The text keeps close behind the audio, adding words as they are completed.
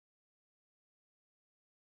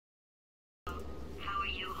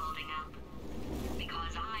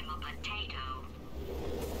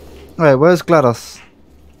Alright, where's GLaDOS?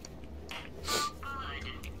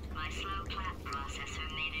 Good. My slow clap processor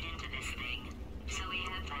made it into this thing, so we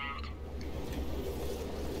have that.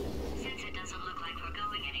 Since it doesn't look like we're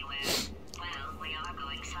going anywhere, well, we are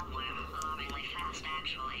going somewhere, alarmingly fast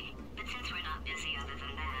actually. But since we're not busy other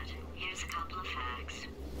than that, here's a couple of facts.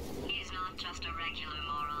 He's not just a regular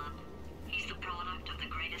moron. He's the product of the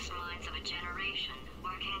greatest minds of a generation,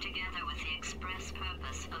 working together with the express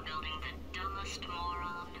purpose of building the dumbest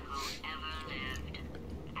moron who ever lived.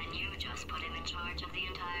 And you just put him in charge of the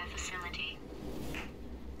entire facility.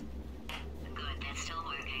 Good, that's still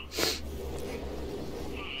working.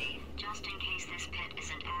 Hey, just in case this pit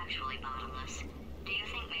isn't actually bottomless, do you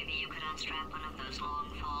think maybe you could unstrap one of those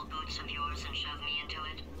long fall boots of yours and shove me into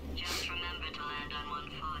it? Just remember to land on one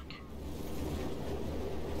foot.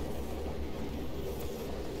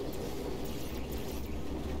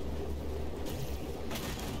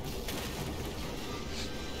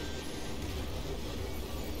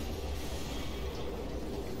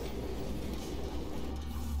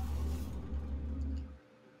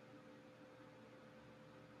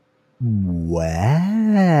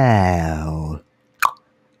 Wow.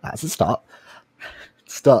 That's a start.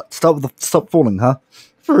 Start with the stop falling, huh?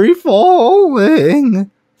 Free falling,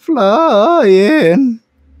 flying.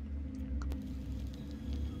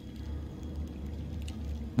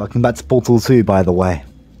 Welcome back to Portal 2, by the way.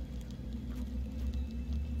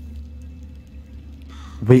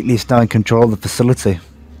 Wheatley's now in control of the facility.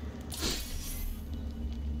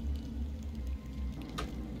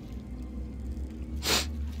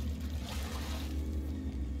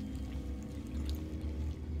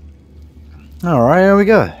 Alright, here we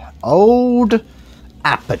go. Old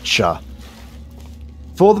Aperture.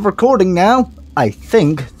 For the recording now, I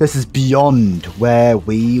think this is beyond where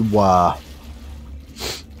we were.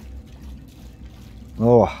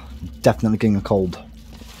 Oh, definitely getting a cold.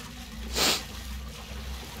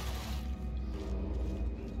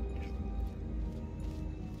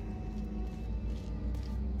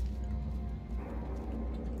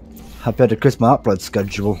 I've had to crisp my upload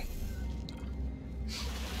schedule.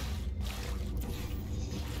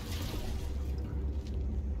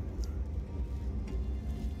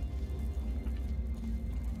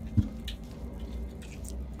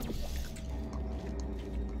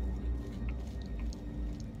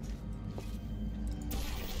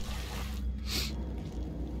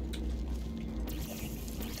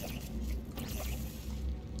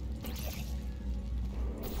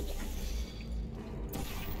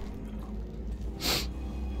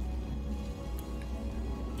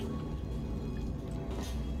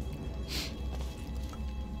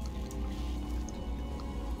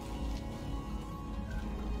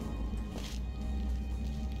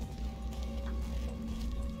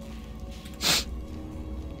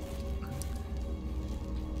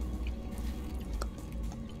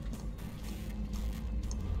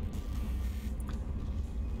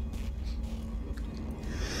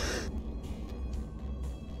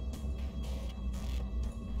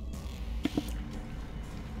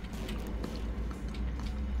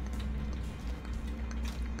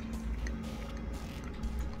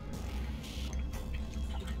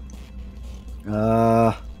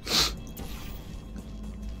 Ah.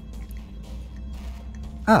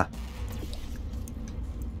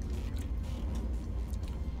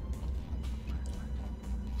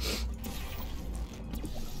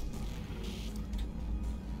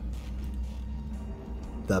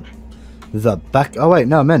 The back. Oh wait,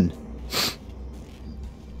 no, I'm in.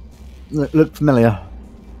 Look familiar.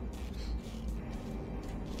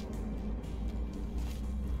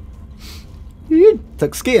 You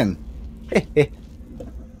took skiing.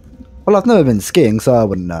 Well, I've never been skiing, so I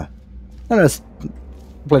wouldn't know. I just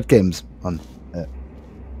played games on it.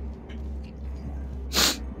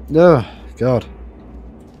 Oh, God.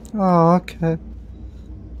 Oh, okay.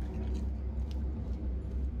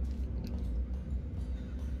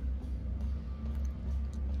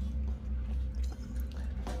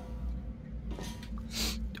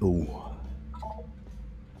 Ooh.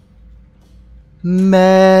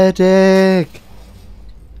 Medic!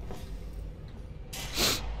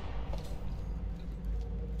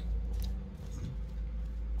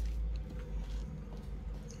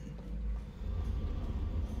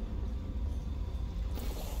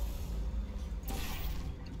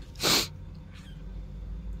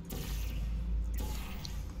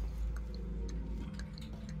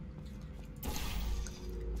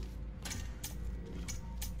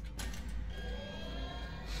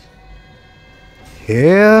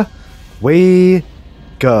 Here we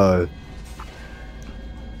go.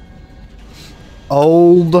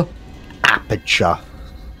 Old Aperture.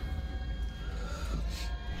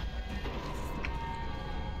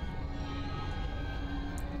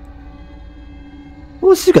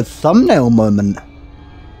 Oh, it's a good thumbnail moment.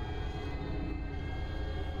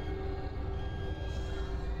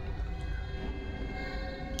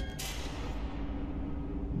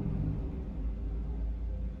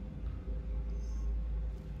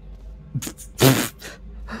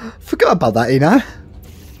 Forgot about that, you know?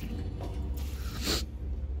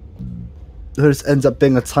 There just ends up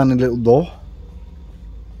being a tiny little door.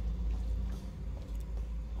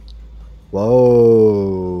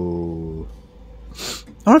 Whoa.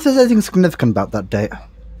 I wonder if there's anything significant about that date.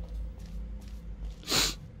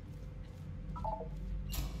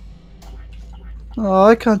 Oh,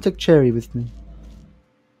 I can't take Cherry with me.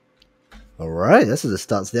 Alright, this is the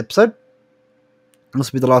start of the episode.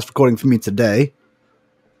 This will be the last recording for me today.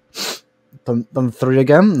 Done 3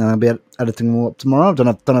 again, and I'll be editing more up tomorrow. Don't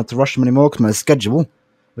have to rush them anymore because my schedule,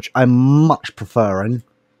 which I'm much preferring,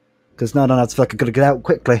 because now I don't have to feel like I've got to get out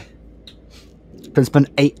quickly. Can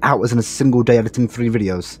spend 8 hours in a single day editing 3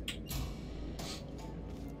 videos.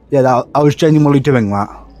 Yeah, I was genuinely doing that.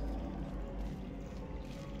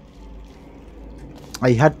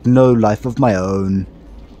 I had no life of my own.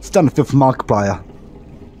 Starting to feel for Markiplier.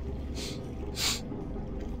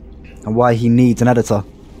 And why he needs an editor.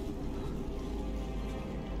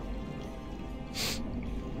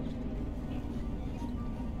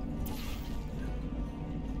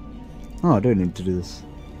 Oh, I do need to do this.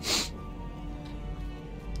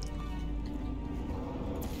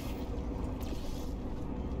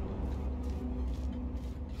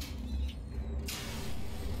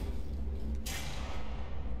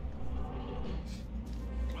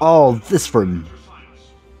 Oh, this room.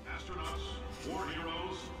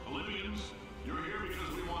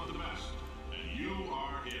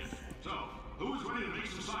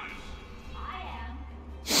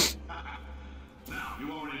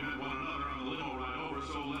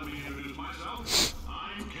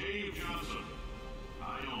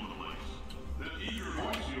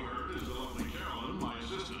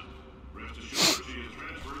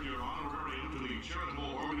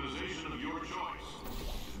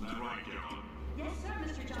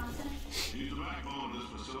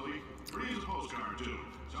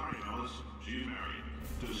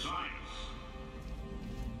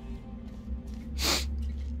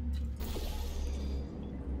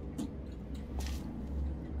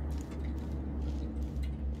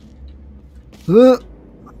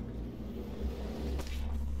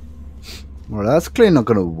 Well, that's clearly not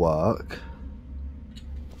gonna work.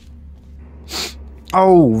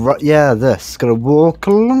 Oh, right, yeah, this. Gonna walk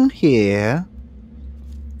along here.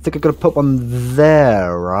 I think I'm gonna put one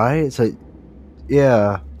there, right? So,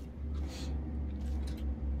 yeah.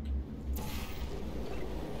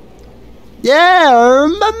 Yeah, I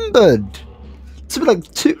remembered! It took me like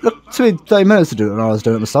 30 minutes to do it when I was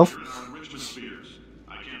doing it myself.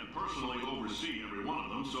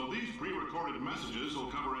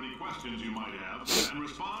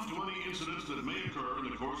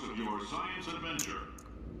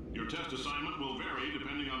 Your test assignment will vary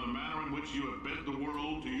depending on the manner in which you have bent the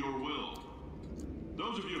world to your will.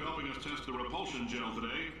 Those of you helping us test the repulsion gel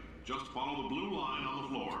today, just follow the blue line on the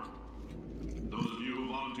floor. Those of you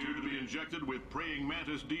who volunteered to be injected with praying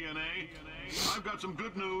mantis DNA, I've got some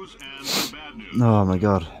good news and some bad news. Oh my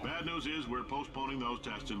god. Bad news is we're postponing those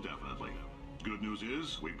tests indefinitely. Good news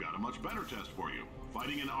is we've got a much better test for you.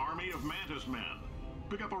 Fighting an army of mantis men.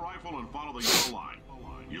 Pick up a rifle and follow the yellow line.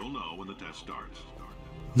 You'll know when the test starts.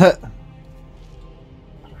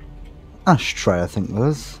 Ashtray, I think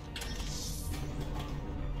was.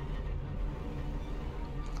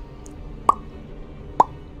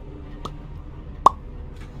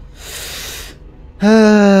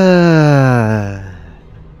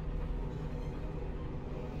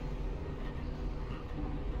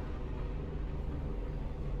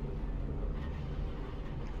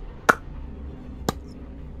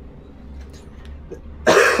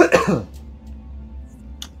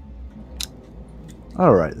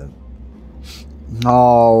 Alright then.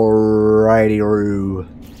 Alrighty-roo.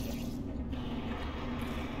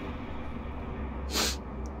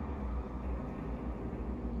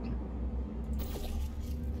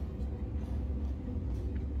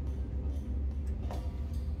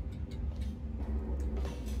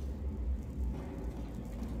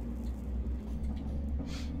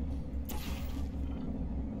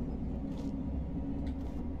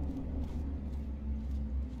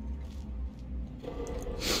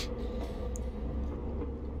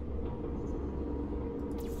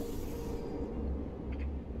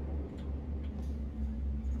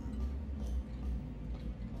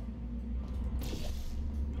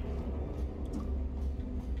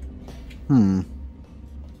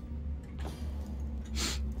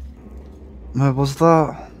 Where was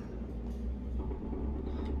that?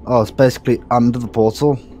 Oh, it's basically under the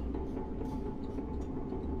portal.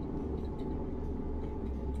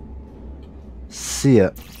 See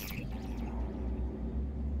it.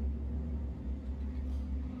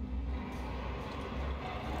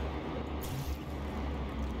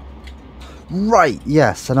 Right,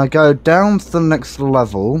 yes, and I go down to the next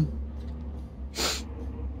level.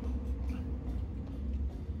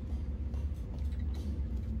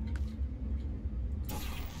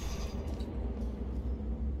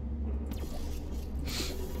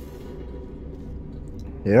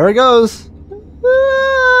 Here it goes.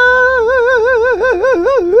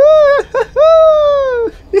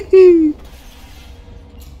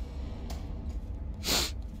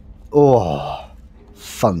 Oh,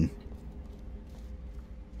 fun.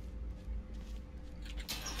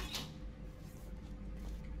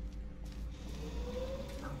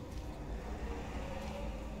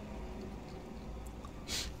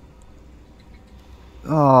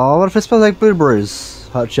 Oh, what if it smells like blueberries?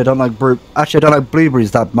 Actually, I don't like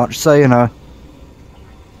blueberries that much, so you know.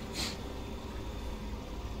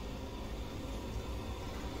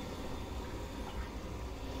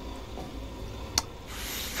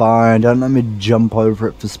 Fine, don't let me jump over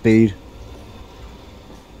it for speed.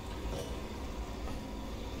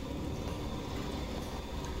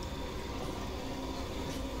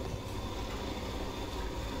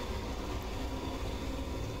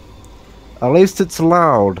 At least it's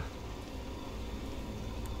loud.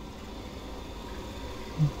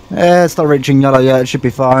 Yeah, it's not reaching yellow yet, it should be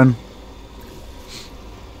fine.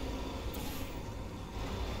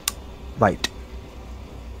 Right.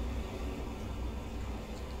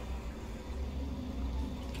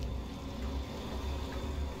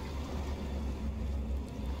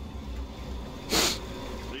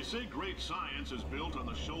 They say great science is built on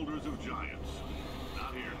the shoulders of giants.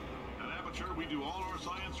 Not here. At Aperture, we do all our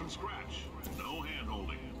science from scratch. No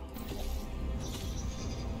hand-holding.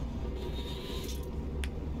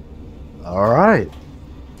 Alright.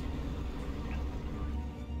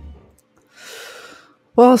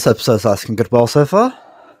 Well, this episode's asking good well so far.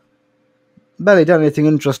 Barely done anything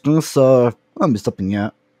interesting, so I won't be stopping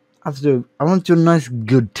yet. I want to do a nice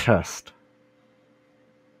good test.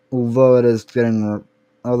 Although it is at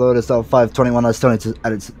 5:21, I still need to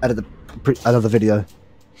edit another video.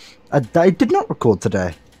 I did not record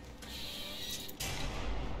today.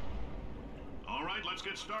 Alright, let's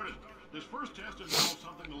get started. This first test involves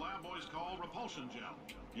something the lab boys call repulsion gel.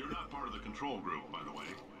 You're not part of the control group, by the way.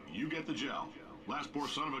 You get the gel. Last poor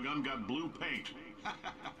son of a gun got blue paint.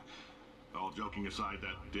 All joking aside,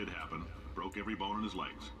 that did happen. Broke every bone in his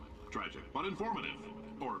legs. Tragic, but informative.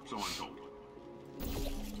 Or so I'm told.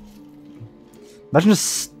 Imagine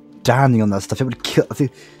just standing on that stuff. It would kill. I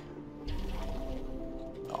think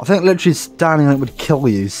literally standing on it would kill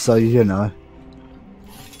you. So you know.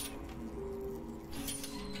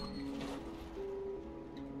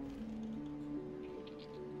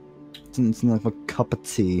 Doesn't seem like a cup of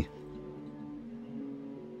tea.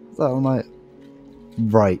 Is that all right?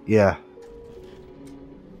 Right. Yeah.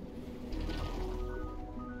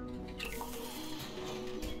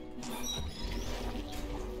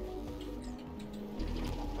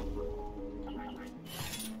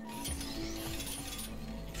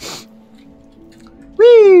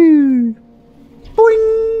 Woo! Boing!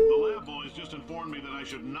 The lab boys just informed me that I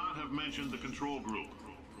should not have mentioned the control group.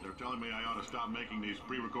 They're telling me I ought to stop making these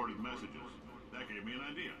pre-recorded messages. That gave me an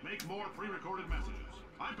idea. Make more pre-recorded messages.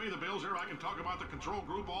 I pay the bills here, I can talk about the control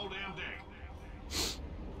group all damn day.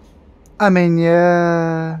 I mean,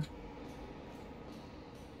 yeah.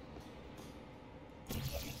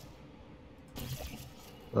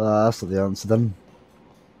 That's not the answer then.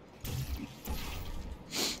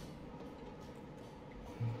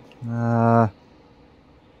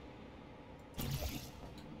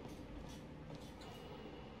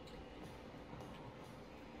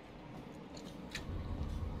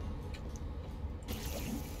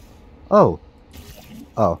 Oh.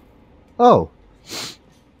 Oh. Oh.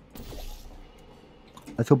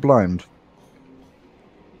 I feel blind.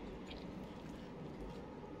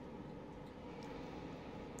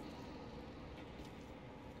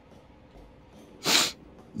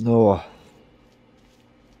 Oh.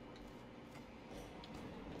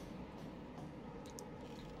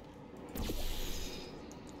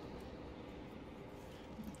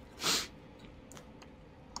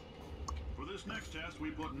 For this next test, we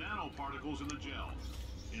put nanoparticles in the gel.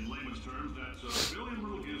 In layman's terms, that's a billion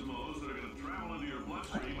little gizmos that are going to travel into your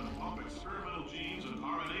bloodstream and pump experimental genes and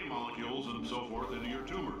RNA molecules and so forth into your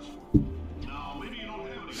tumors. Now, maybe you don't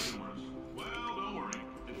have any tumors. Well, don't worry.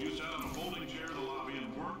 If you sat on a folding chair in the lobby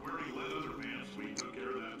and weren't wearing lead underpants,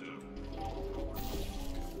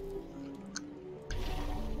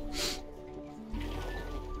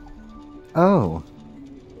 Oh.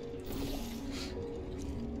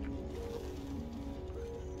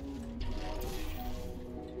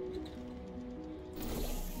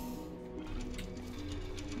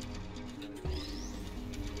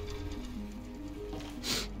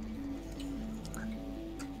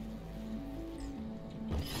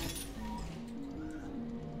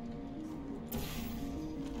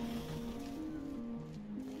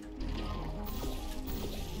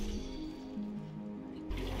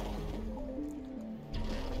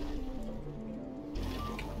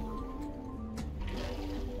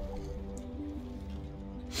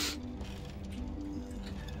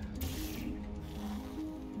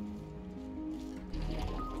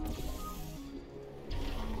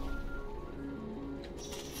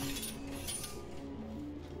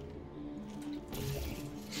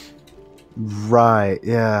 Right,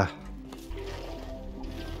 yeah.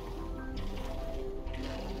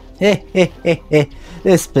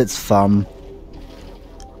 This bit's fun.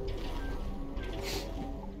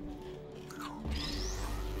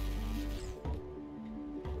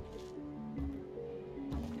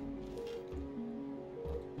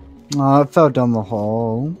 Oh, it fell down the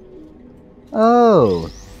hole. Oh.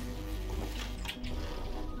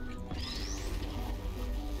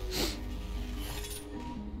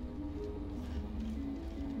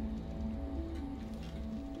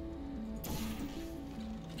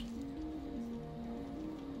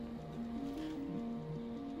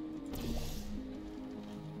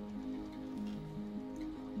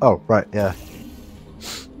 Oh, right, yeah.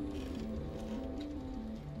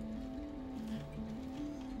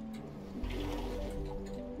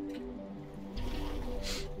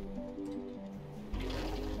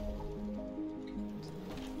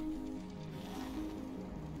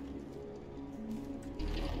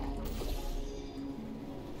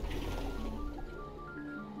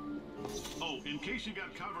 Oh, in case you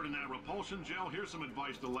got covered in that repulsion gel, here's some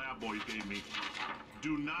advice the lab boys gave me.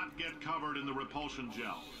 Do not get covered in the repulsion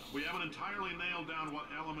gel. We haven't entirely nailed down what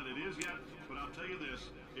element it is yet, but I'll tell you this,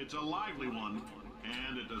 it's a lively one,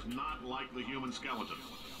 and it does not like the human skeleton.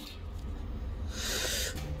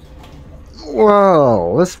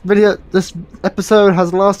 Whoa, this episode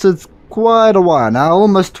has lasted quite a while now,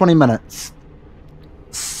 almost 20 minutes.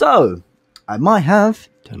 So, I might have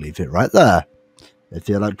to leave it right there. If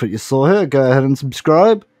you liked what you saw here, go ahead and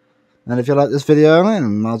subscribe. And if you like this video,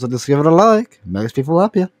 might as well just give it a like. It makes people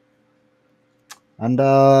happier. And,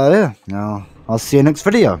 yeah, now I'll see you next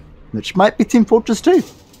video, which might be Team Fortress 2.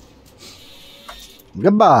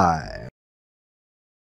 Goodbye.